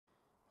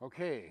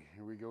Okay,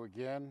 here we go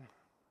again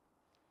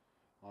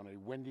on a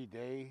windy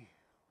day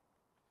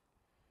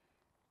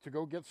to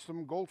go get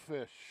some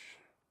goldfish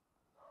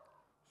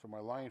so my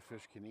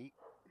lionfish can eat.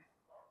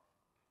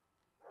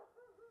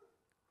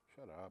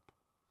 Shut up.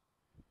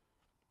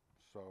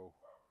 So,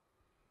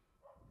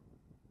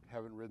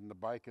 haven't ridden the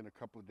bike in a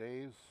couple of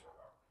days.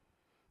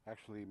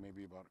 Actually,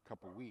 maybe about a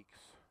couple of weeks.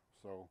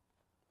 So,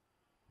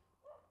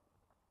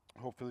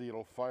 hopefully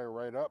it'll fire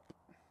right up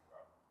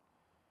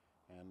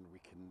and we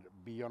can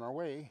be on our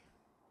way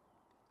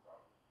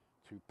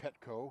to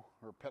Petco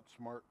or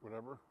PetSmart,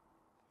 whatever,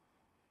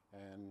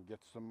 and get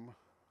some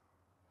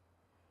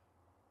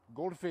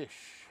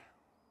goldfish.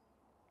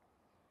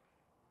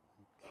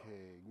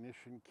 Okay,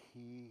 ignition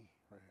key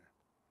right here.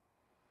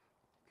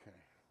 Okay.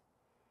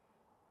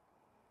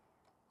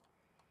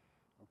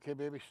 Okay,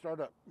 baby, start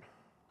up.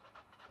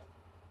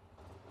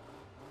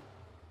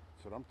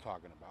 That's what I'm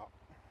talking about.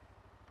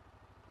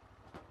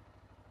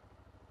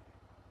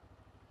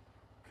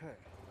 Okay.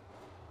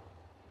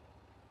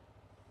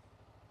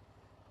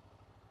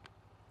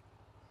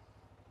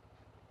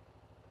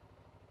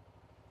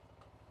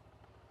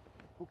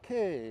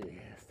 Okay,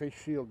 face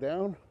shield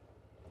down.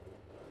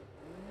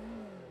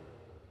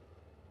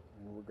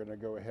 And we're going to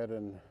go ahead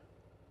and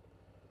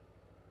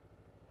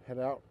head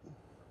out.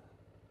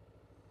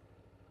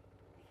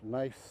 It's a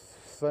nice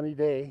sunny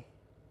day.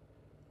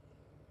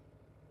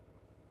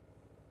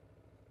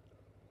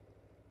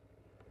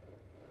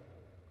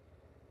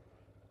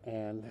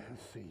 And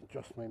let's see,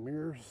 adjust my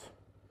mirrors.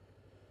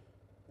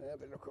 Yeah,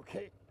 they look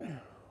okay.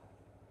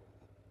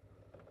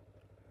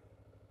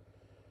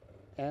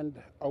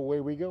 And away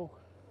we go.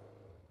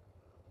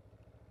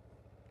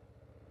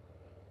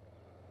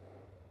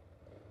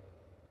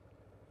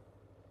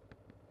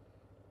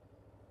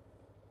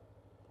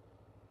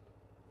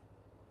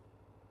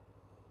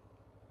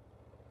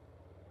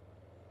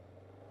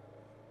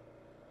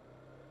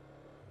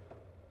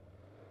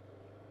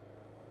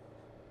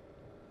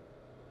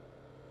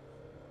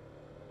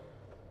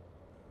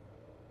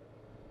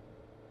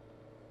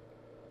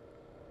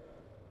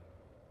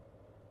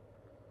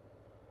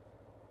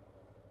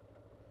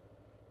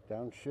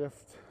 Downshift.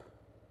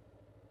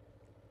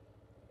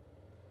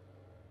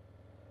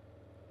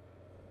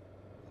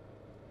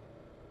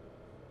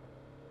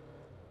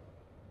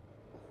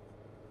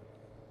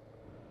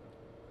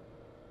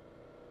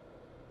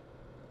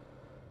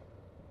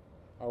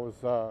 I was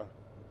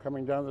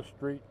coming down the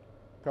street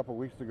a couple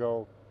weeks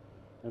ago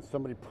and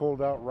somebody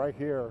pulled out right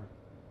here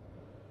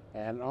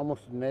and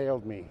almost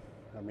nailed me.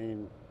 I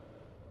mean,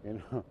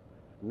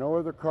 no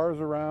other cars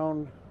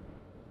around,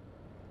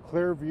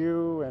 clear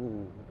view,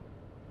 and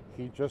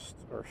he just,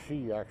 or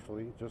she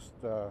actually, just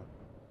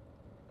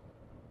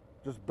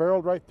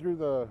barreled right through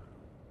the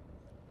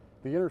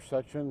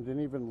intersection,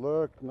 didn't even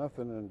look,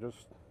 nothing, and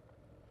just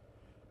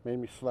made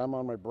me slam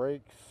on my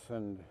brakes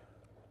and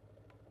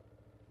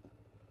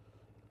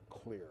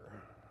clear.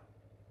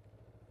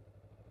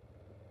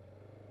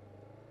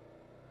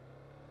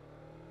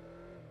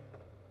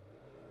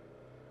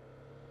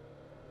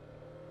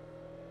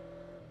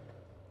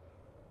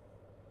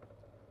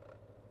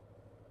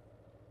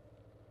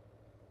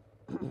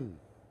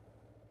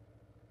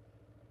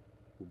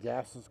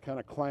 Gas is kind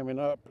of climbing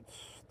up. It's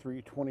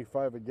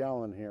 $3.25 a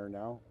gallon here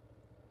now.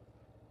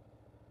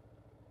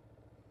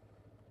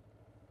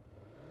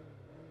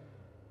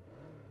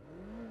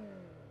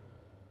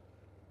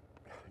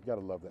 You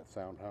gotta love that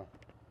sound, huh?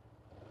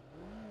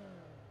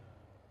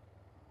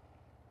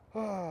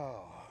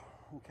 Oh,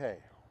 okay.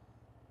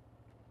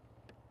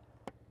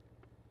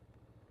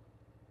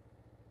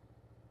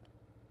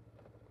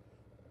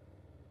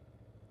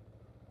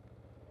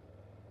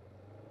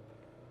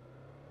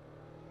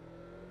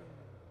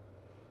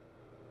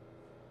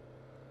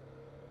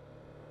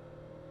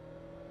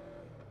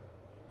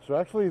 So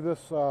actually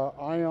this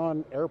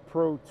Ion Air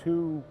Pro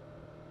 2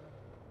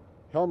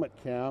 helmet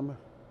cam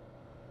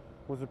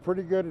was a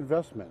pretty good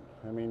investment.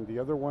 I mean, the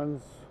other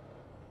ones,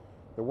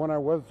 the one I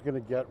was going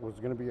to get was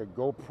going to be a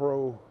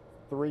GoPro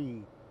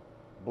 3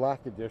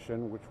 Black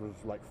Edition, which was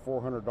like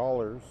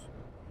 $400.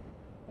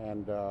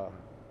 And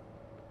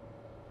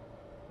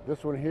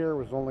this one here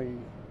was only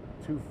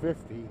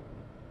 $250.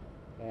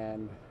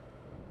 And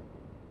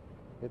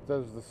it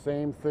does the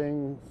same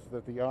things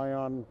that the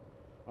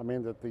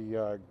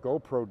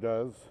GoPro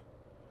does.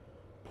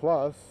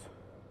 Plus,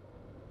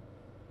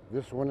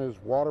 this one is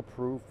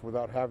waterproof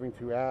without having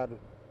to add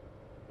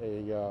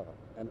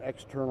an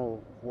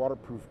external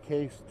waterproof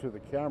case to the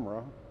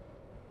camera.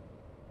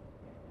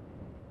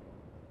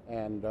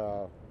 And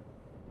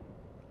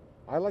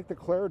I like the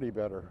clarity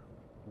better.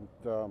 It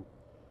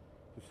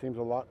just seems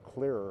a lot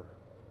clearer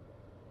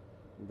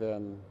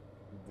than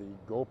the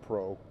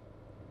GoPro.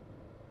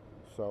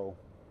 So,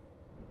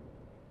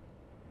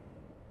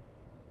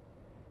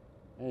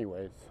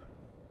 anyways,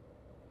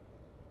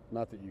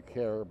 not that you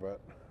care, but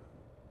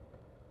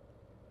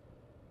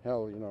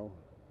hell,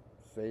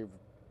 save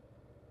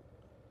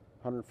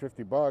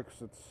 150 bucks.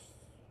 It's,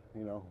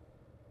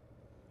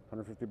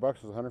 150 bucks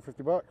is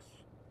 150 bucks.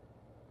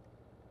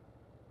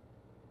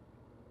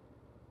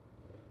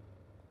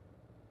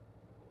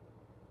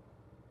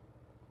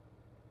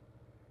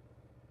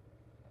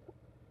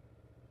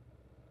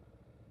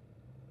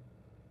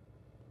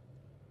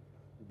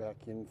 back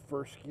in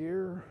first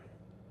gear.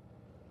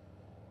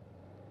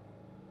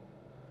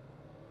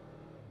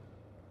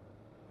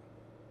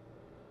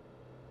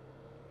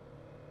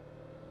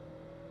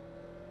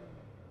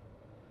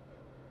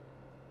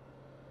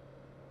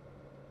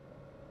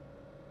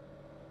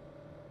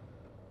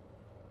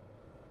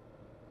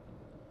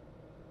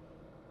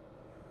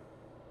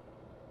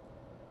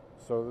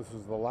 So this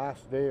is the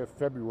last day of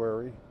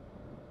February,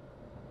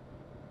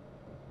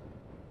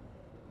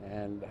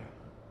 and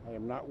I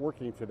am not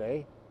working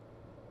today,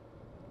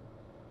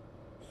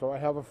 so I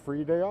have a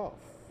free day off.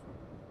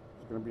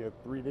 It's going to be a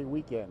 3-day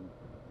weekend.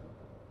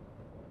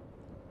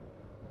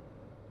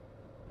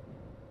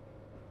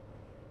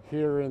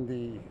 Here in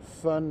the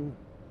Sun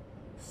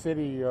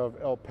City of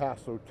El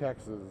Paso,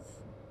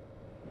 Texas,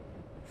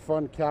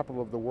 fun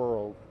capital of the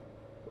world,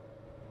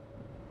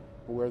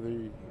 where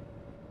the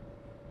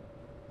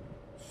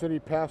city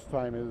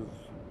pastime is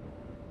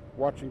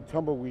watching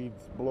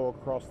tumbleweeds blow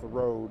across the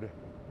road.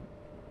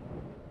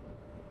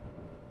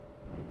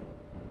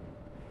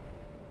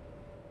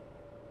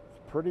 It's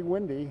pretty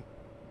windy.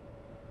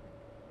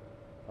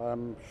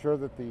 I'm sure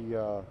that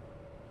the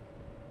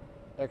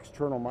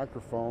external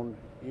microphone,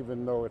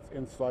 even though it's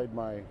inside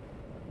my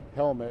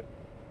helmet,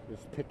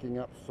 is picking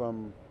up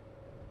some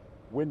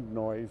wind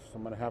noise.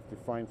 I'm going to have to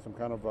find some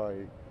kind of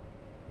a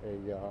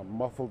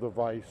muffle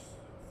device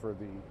for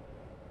the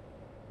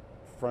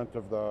front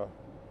of the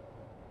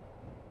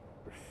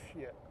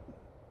shit.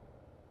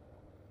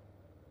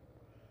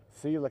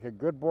 See, like a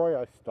good boy,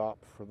 I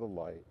stopped for the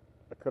light.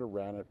 I could have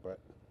ran it, but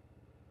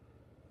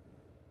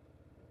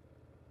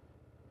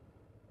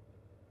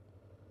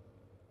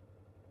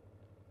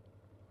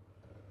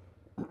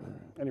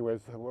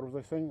anyways, what was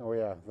I saying? Oh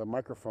yeah, the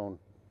microphone.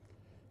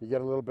 You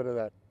get a little bit of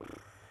that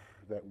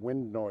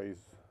wind noise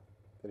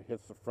that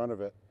hits the front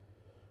of it.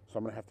 So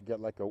I'm gonna have to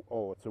get like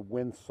it's a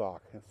wind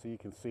sock. And so you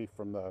can see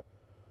from the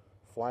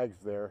flags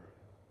there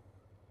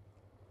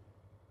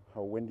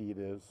how windy it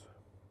is,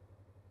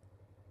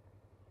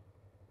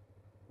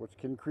 which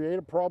can create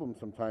a problem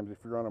sometimes if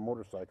you're on a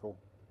motorcycle.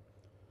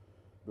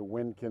 The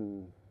wind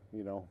can,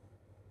 kind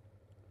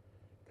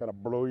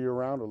of blow you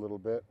around a little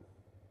bit.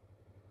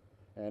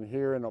 And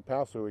here in El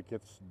Paso, it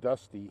gets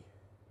dusty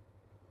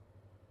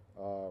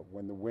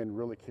when the wind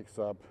really kicks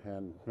up,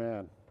 and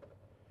man,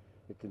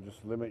 it can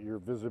just limit your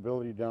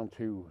visibility down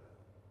to,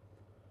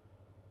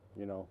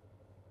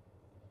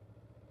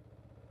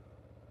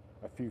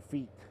 a few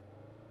feet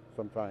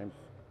sometimes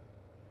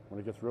when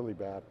it gets really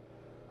bad.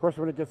 Of course,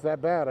 when it gets that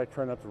bad, I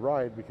try not to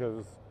ride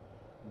because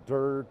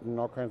dirt and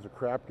all kinds of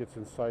crap gets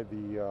inside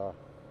the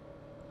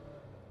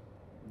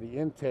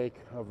intake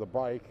of the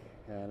bike,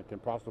 and it can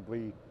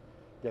possibly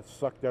get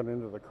sucked down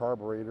into the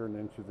carburetor and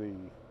into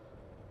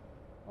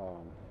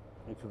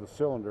the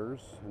cylinders,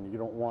 and you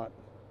don't want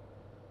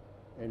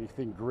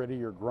anything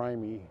gritty or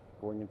grimy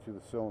going into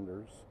the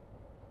cylinders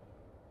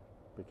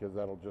because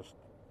that'll just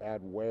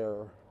add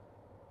wear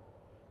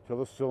to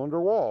the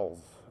cylinder walls,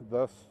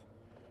 thus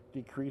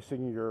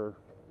decreasing your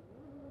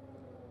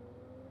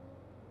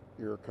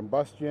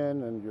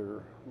combustion and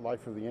your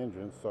life of the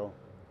engine. So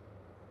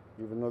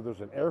even though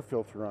there's an air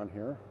filter on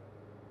here,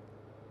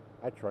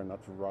 I try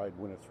not to ride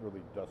when it's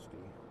really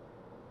dusty.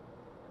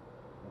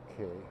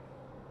 Okay,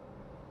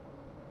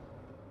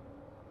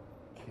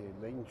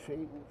 lane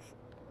change,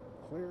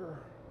 clear.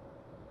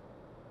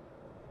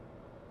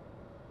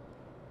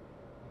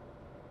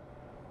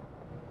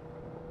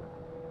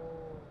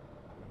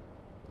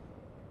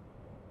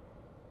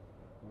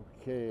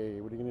 Okay,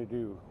 what are you gonna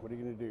do? What are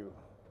you gonna do?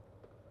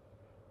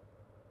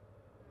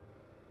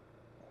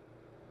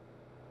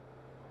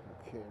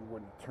 Okay, I'm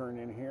going to turn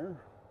in here.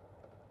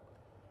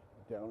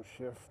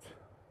 Downshift.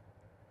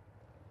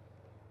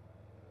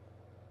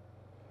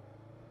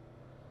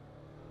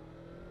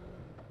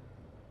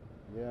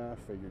 Yeah, I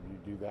figured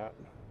you'd do that,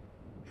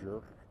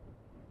 jerk.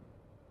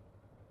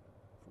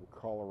 From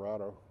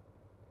Colorado.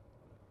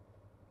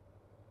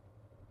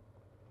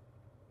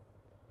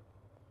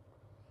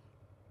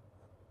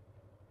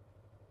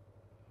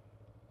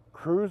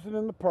 Cruising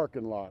in the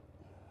parking lot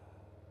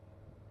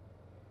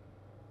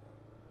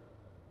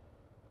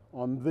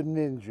on the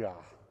Ninja.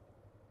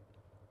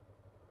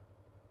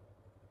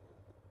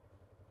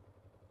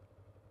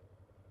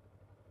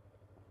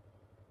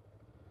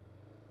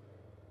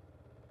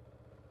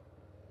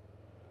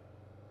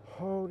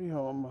 Howdy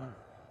hum.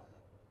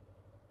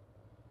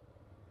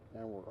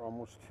 And we're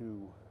almost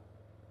to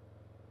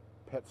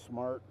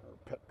PetSmart or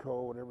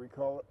Petco, whatever you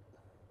call it.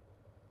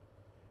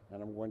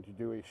 And I'm going to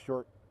do a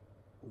short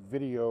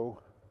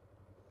video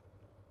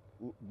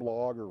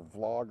blog or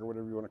vlog or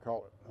whatever you want to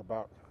call it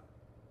about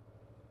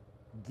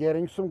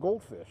getting some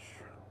goldfish.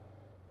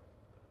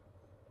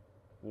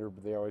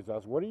 They always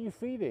ask, what are you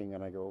feeding?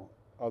 And I go,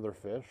 other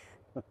fish.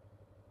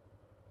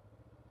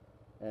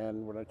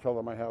 And when I tell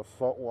them I have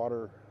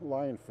saltwater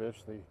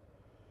lionfish,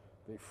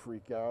 they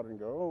freak out and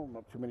go, oh,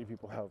 not too many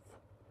people have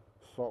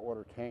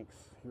saltwater tanks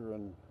here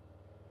in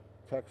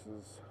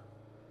Texas.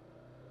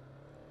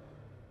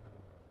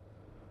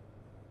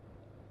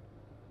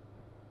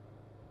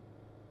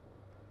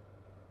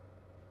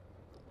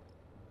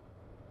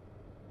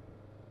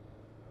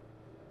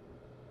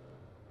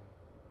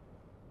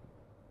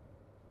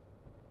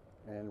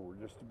 And we're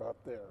just about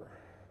there.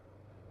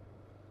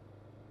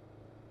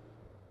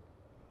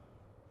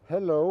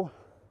 Hello.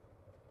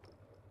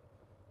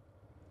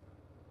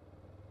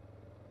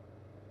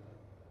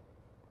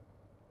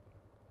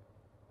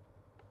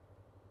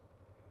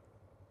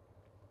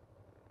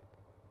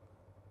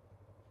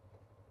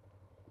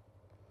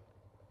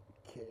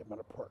 Okay, I'm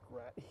gonna park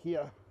right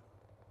here.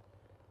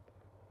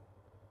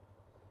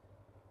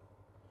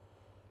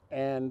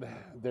 And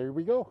there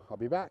we go. I'll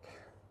be back.